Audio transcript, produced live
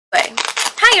Anyway,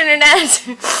 hi internet!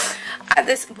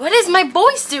 What is my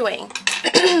voice doing?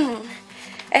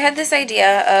 I had this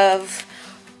idea of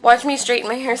watch me straighten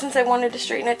my hair since I wanted to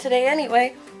straighten it today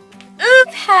anyway.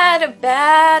 I've had a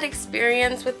bad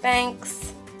experience with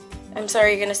banks. I'm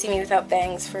sorry you're gonna see me without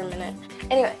bangs for a minute.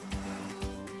 Anyway,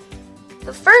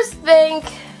 the first bank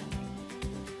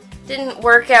didn't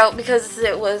work out because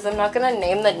it was, I'm not gonna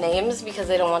name the names because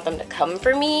I don't want them to come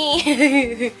for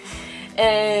me.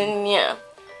 And yeah,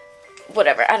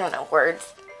 whatever, I don't know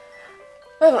words.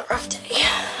 I'm having a rough day.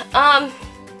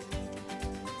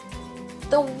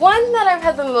 The one that I've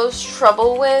had the most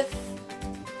trouble with,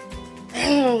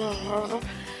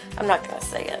 I'm not gonna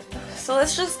say it, so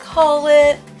let's just call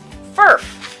it FERF.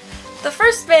 The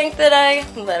first bank that'll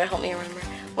help me remember,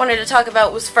 wanted to talk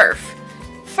about was FERF.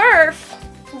 FERF,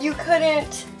 you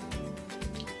couldn't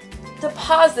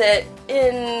deposit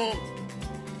in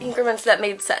increments that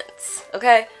made sense,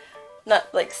 okay?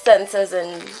 Not like cents as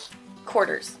in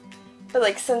quarters, but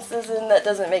like cents as in that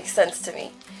doesn't make sense to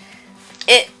me.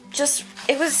 It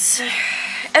was,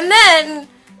 and then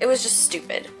it was just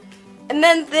stupid. And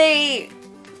then they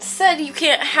said you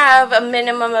can't have a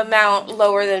minimum amount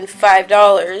lower than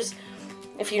 $5.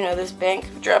 If you know this bank,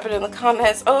 drop it in the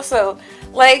comments. Also,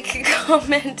 like,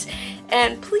 comment,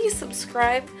 and please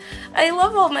subscribe. I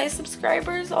love all my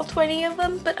subscribers, all 20 of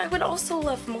them, but I would also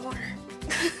love more.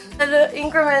 The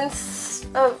increments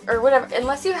of, or whatever,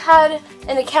 unless you had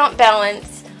an account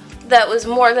balance that was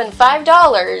more than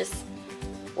 $5,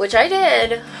 which I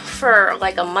did for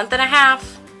like a month and a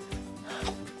half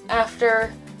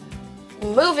after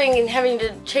moving and having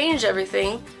to change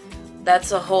everything.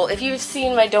 That's a whole, if you've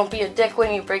seen my Don't Be a Dick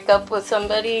When You Break Up With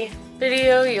Somebody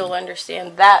video, you'll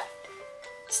understand that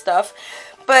stuff.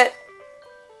 But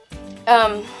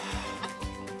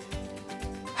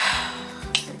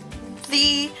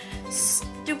the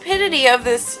stupidity of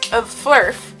this, of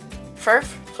FERF,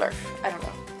 I don't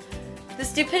know. The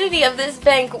stupidity of this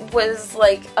bank was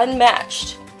like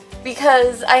unmatched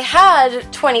because I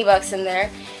had 20 bucks in there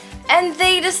and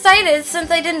they decided,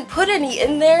 since I didn't put any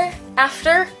in there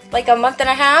after like a month and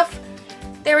a half,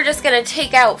 they were just gonna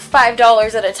take out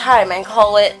 $5 at a time and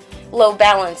call it low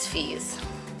balance fees.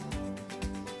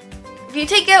 If you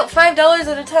take out $5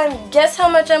 at a time, guess how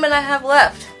much I'm gonna have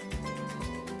left?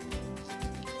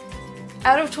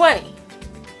 Out of 20.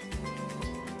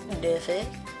 Diffy.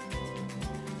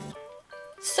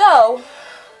 So,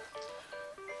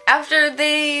 after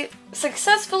they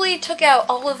successfully took out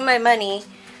all of my money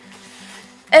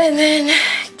and then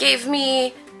gave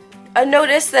me a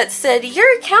notice that said,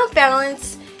 your account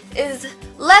balance is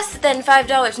less than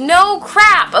 $5. No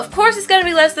crap! Of course it's gonna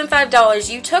be less than $5.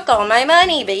 You took all my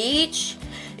money, bitch.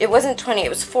 It wasn't 20, it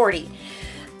was 40.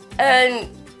 And,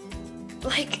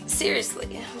 like,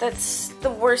 seriously, that's the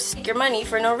worst. Take your money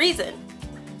for no reason.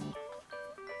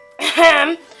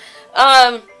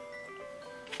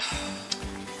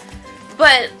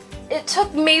 But it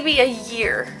took maybe a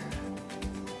year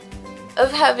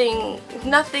of having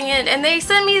nothing in, and they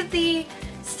sent me the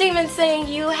statement saying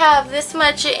you have this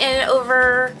much in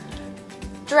overdraft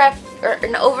or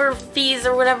in over fees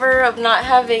or whatever of not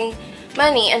having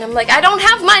money, and I'm like, I don't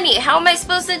have money. How am I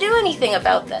supposed to do anything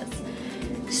about this?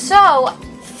 So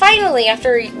finally,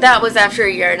 after a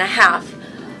year and a half,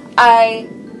 I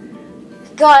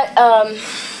got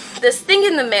this thing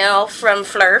in the mail from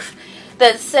FLRF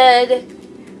that said,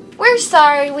 we're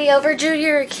sorry we overdrew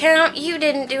your account. You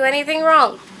didn't do anything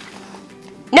wrong.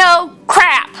 No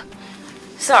crap!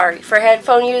 Sorry, for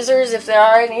headphone users, if there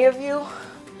are any of you.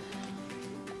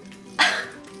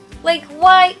 Like,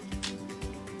 why?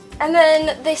 And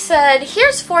then they said,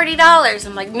 here's $40.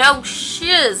 I'm like, no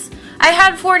shiz. I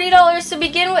had $40 to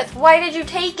begin with. Why did you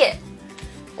take it?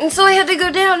 And so I had to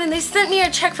go down and they sent me a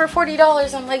check for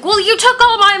 $40. I'm like, well, you took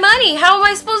all my money. How am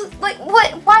I supposed to, like,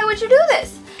 what? Why would you do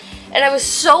this? And I was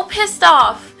so pissed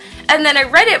off. And then I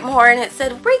read it more and it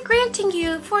said, we're granting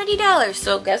you $40.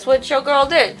 So guess what your girl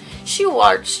did? She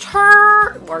marched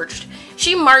her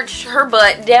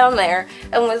butt down there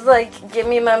and was like, give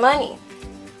me my money.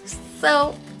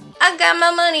 So I got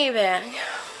my money back.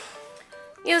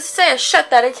 You say I shut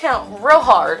that account real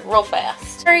hard, real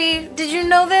fast. Sorry, did you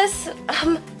know this?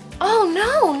 Oh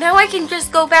no, now I can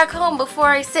just go back home before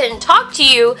I sit and talk to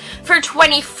you for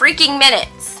 20 freaking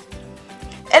minutes.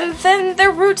 And then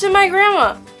they're rude to my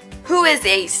grandma, who is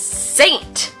a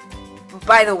saint,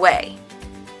 by the way.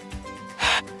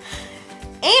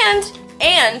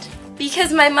 And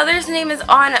because my mother's name is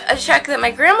on a check that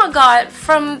my grandma got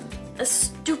from a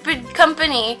stupid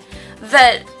company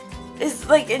that is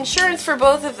like insurance for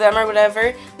both of them or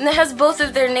whatever, and it has both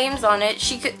of their names on it,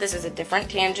 she could, this is a different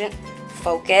tangent,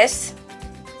 focus.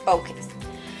 Focus.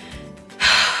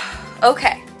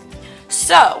 Okay.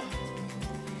 So,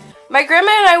 my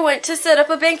grandma and I went to set up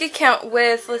a bank account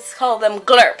with, let's call them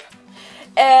Glurp.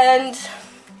 And,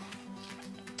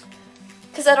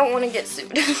 because I don't want to get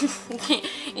sued.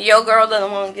 Yo girl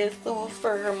doesn't want to get sued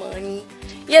for her money.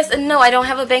 Yes, and no, I don't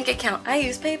have a bank account. I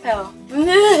use PayPal.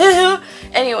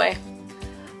 Anyway,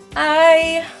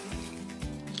 I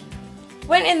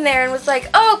went in there and was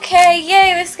like, okay,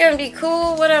 yay, this is going to be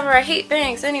cool, whatever. I hate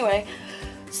banks anyway.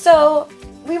 So,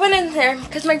 we went in there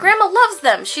because my grandma loves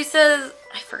them. She says,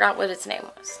 I forgot what its name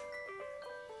was.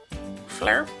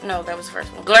 Flurp? No, that was the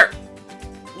first one. Glurp.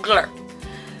 Glurp.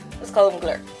 Let's call them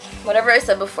Glurp. Whatever I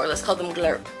said before, let's call them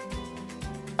Glurp.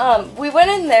 We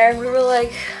went in there and we were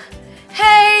like,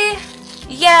 hey,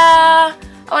 yeah,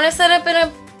 I want to set up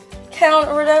an account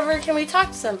or whatever. Can we talk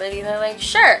to somebody? And they're like,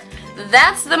 sure.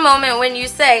 That's the moment when you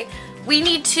say, we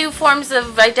need 2 forms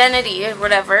of identity or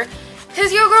whatever.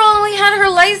 Because your girl only had her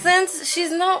license.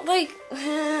 She's not like...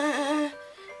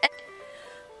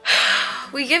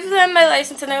 We give them my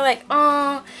license and they're like,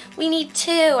 oh, we need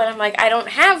 2. And I'm like, I don't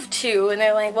have 2. And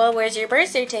they're like, well, where's your birth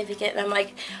certificate? And I'm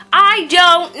like, I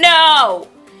don't know.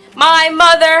 My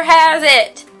mother has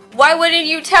it. Why wouldn't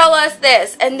you tell us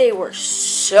this? And they were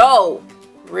so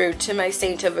rude to my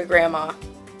saint of a grandma.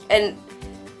 And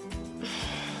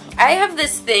I have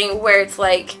this thing where it's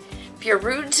like, if you're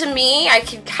rude to me, I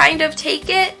can kind of take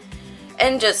it.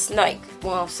 And just like,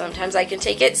 well, sometimes I can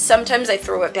take it. Sometimes I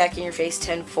throw it back in your face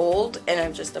tenfold. And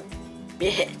I'm just a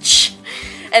bitch.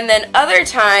 And then other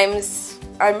times,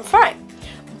 I'm fine.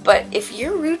 But if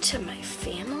you're rude to my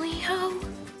family, ho,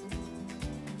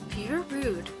 if you're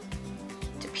rude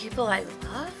to people I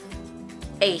love,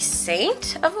 a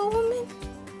saint of a woman,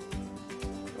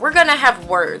 we're gonna have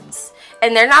words.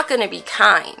 And they're not gonna be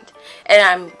kind. And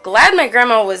I'm glad my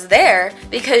grandma was there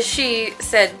because she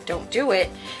said, don't do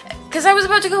it. Because I was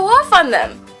about to go off on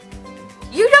them.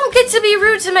 You don't get to be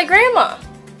rude to my grandma.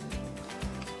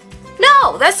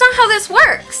 No, that's not how this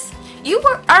works. You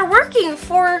are working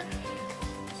for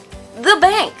the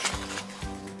bank.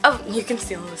 Oh, you can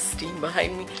see all the steam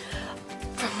behind me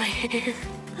from my hair.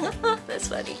 That's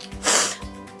funny.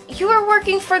 You are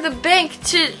working for the bank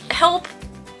to help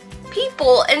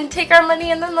people and take our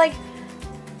money and then like...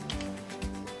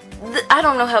 I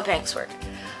don't know how banks work,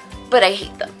 but I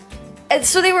hate them. And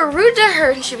so they were rude to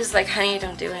her, and she was like, honey,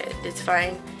 don't do it. It's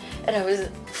fine. And I was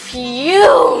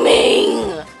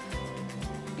fuming.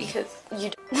 Because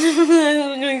you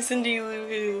like Cindy Lou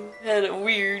Who had a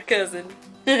weird cousin.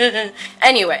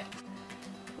 Anyway,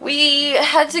 we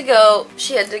had to go,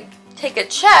 she had to take a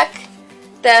check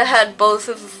that had both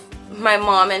of my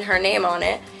mom and her name on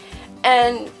it,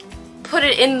 and put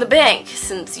it in the bank,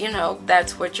 since, you know,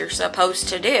 that's what you're supposed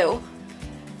to do.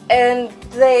 And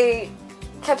they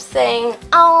kept saying,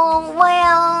 oh,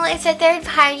 well, it's a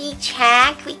third-party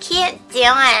check. We can't do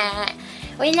it.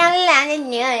 We're not allowed to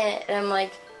do it. And I'm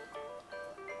like,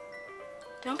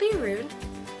 don't be rude.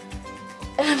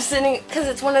 And I'm sitting, because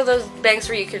it's one of those banks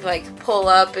where you could, like, pull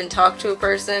up and talk to a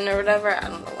person or whatever. I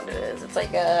don't know what it is. It's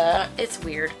like, it's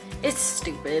weird. It's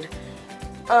stupid.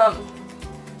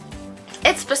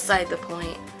 It's beside the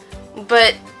point.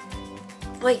 But,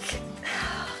 like,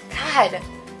 God,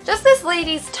 just this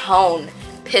lady's tone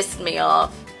pissed me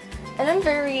off. And I'm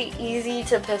very easy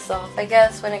to piss off, I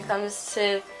guess, when it comes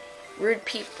to rude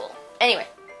people. Anyway.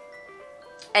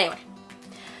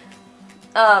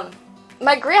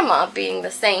 My grandma, being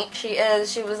the saint she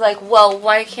is, she was like, well,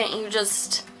 why can't you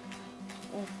just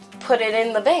put it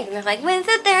in the bank? And they're like, well, it's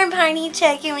a third-party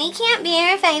check and we can't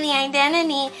verify the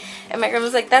identity. And my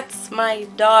grandma's like, that's my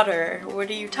daughter. What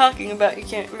are you talking about? You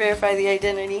can't verify the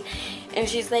identity. And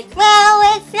she's like,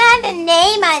 well, it's not a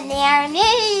name on there.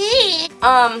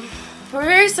 We're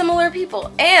very similar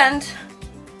people. And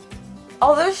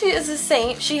although she is a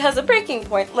saint, she has a breaking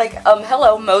point. Like,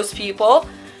 hello, most people.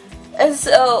 And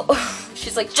so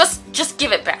she's like, just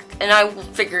give it back and I will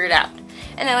figure it out.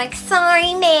 And I'm like,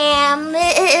 sorry, ma'am.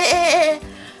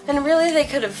 And really, they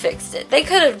could have fixed it. They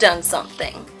could have done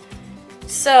something.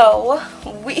 So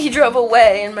we drove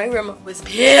away and my grandma was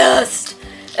pissed.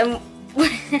 And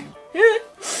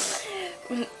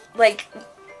like,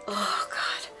 oh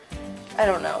God, I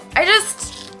don't know.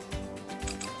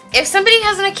 If somebody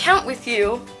has an account with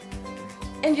you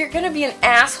and you're gonna be an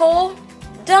asshole,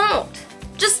 don't.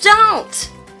 Just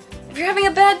don't. If you're having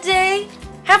a bad day,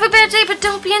 have a bad day, but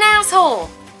don't be an asshole.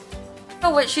 I don't know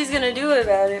what she's gonna do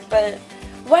about it, but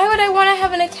why would I want to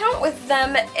have an account with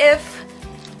them if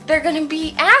they're gonna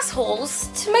be assholes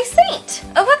to my saint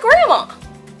of a grandma?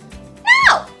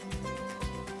 No!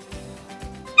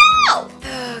 No!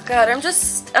 Oh God,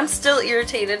 I'm still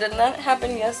irritated, and that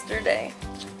happened yesterday.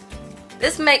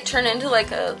 This might turn into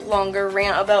like a longer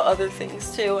rant about other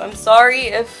things too. I'm sorry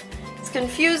if it's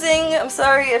confusing. I'm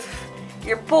sorry if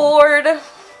you're bored.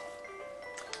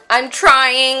 I'm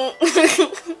trying.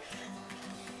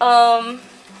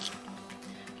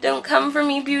 Don't come for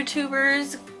me,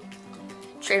 YouTubers.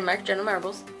 Trademark Jenna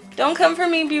Marbles. Don't come for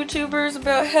me, YouTubers,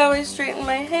 about how I straighten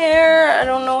my hair. I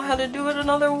don't know how to do it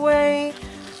another way.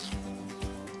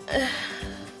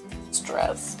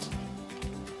 Stressed.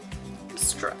 I'm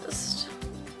stressed.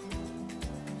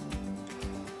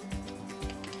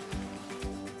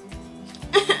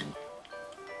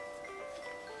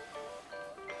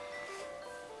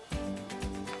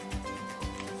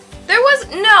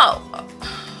 No.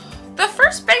 The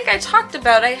first bank I talked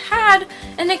about, I had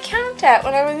an account at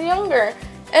when I was younger.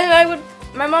 And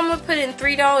my mom would put in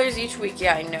 $3 each week.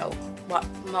 Yeah, I know. What?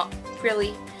 Not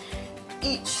really.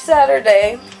 Each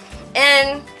Saturday.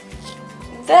 And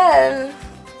then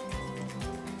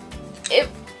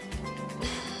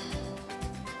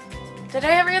did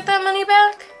I ever get that money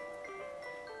back?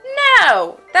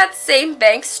 No. That same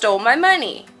bank stole my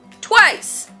money.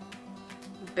 Twice.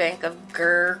 Bank of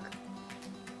Gurg.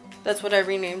 That's what I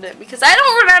renamed it because I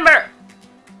don't remember.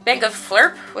 Bank of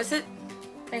Flurp, was it?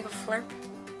 Bank of Flurp.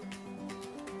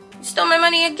 You stole my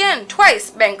money again. Twice,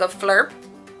 Bank of Flurp.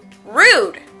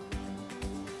 Rude.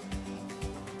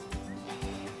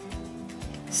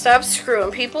 Stop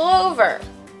screwing people over.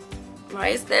 Why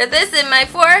is there this in my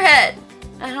forehead?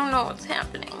 I don't know what's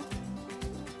happening.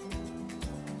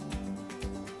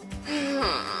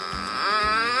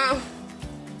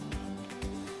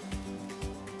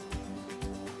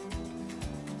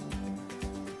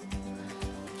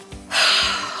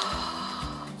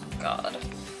 God.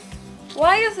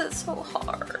 Why is it so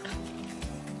hard?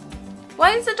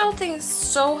 Why is adulting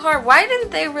so hard? Why didn't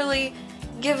they really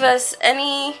give us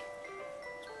any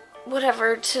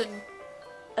whatever to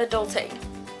adulting?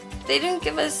 They didn't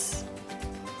give us,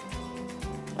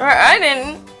 or I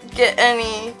didn't get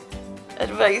any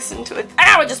advice into it.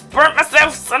 Ow, I just burnt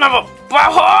myself, son of a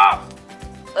butthole!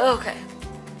 Okay.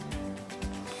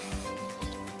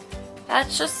 That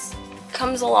just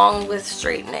comes along with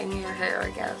straightening your hair,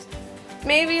 I guess.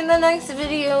 Maybe in the next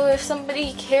video, if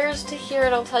somebody cares to hear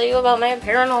it, I'll tell you about my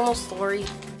paranormal story.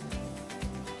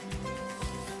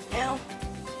 Now,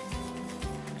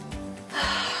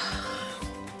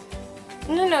 I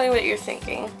don't know what you're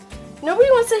thinking. Nobody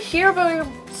wants to hear about your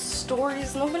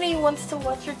stories. Nobody wants to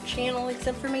watch your channel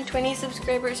except for my 20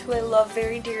 subscribers who I love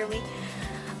very dearly.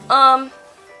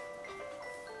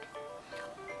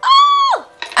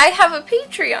 I have a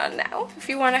Patreon now, if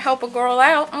you want to help a girl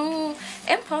out, and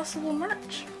possible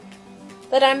merch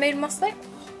that I made myself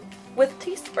with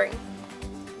Teespring.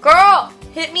 Girl,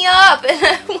 hit me up and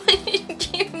I want you to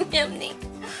give me money.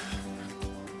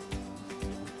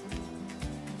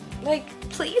 Like,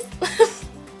 please.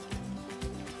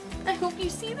 I hope you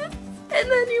see this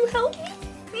and then you help me,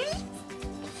 please.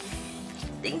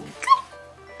 Thank you.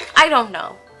 I don't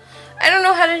know. I don't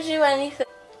know how to do anything.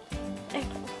 I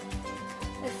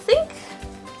think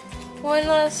one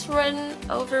last run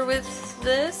over with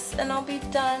this and I'll be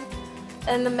done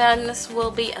and the madness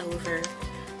will be over.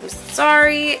 I'm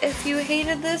sorry if you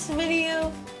hated this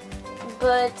video,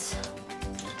 but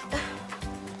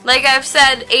like I've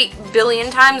said 8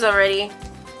 billion times already,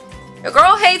 a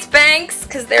girl hates banks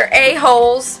because they're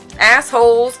a-holes,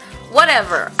 assholes,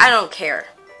 whatever. I don't care.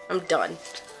 I'm done.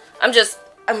 I'm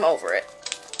over it.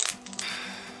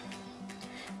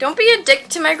 Don't be a dick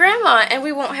to my grandma and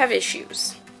we won't have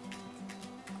issues.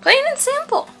 Plain and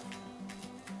simple.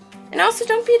 And also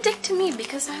don't be a dick to me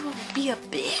because I will be a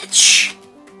bitch.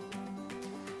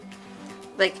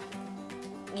 Like,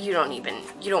 you don't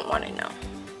want to know.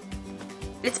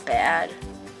 It's bad.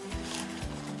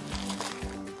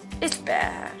 It's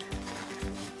bad.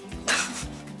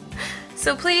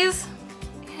 So please,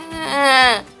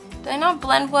 did I not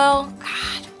blend well?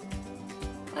 God,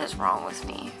 what is wrong with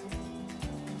me?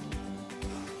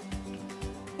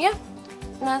 Yeah,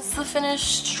 that's the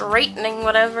finished straightening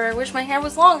whatever. I wish my hair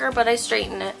was longer, but I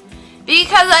straightened it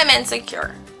because I'm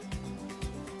insecure.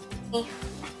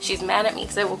 She's mad at me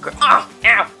because I woke her up. Oh,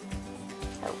 ow!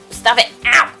 Oh, stop it!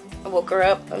 Ow! I woke her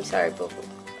up. I'm sorry, boo boo.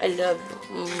 I love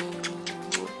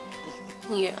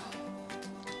you. Yeah.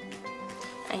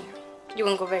 You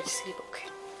wanna go back to sleep? Okay.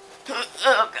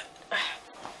 Oh, God.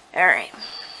 Alright.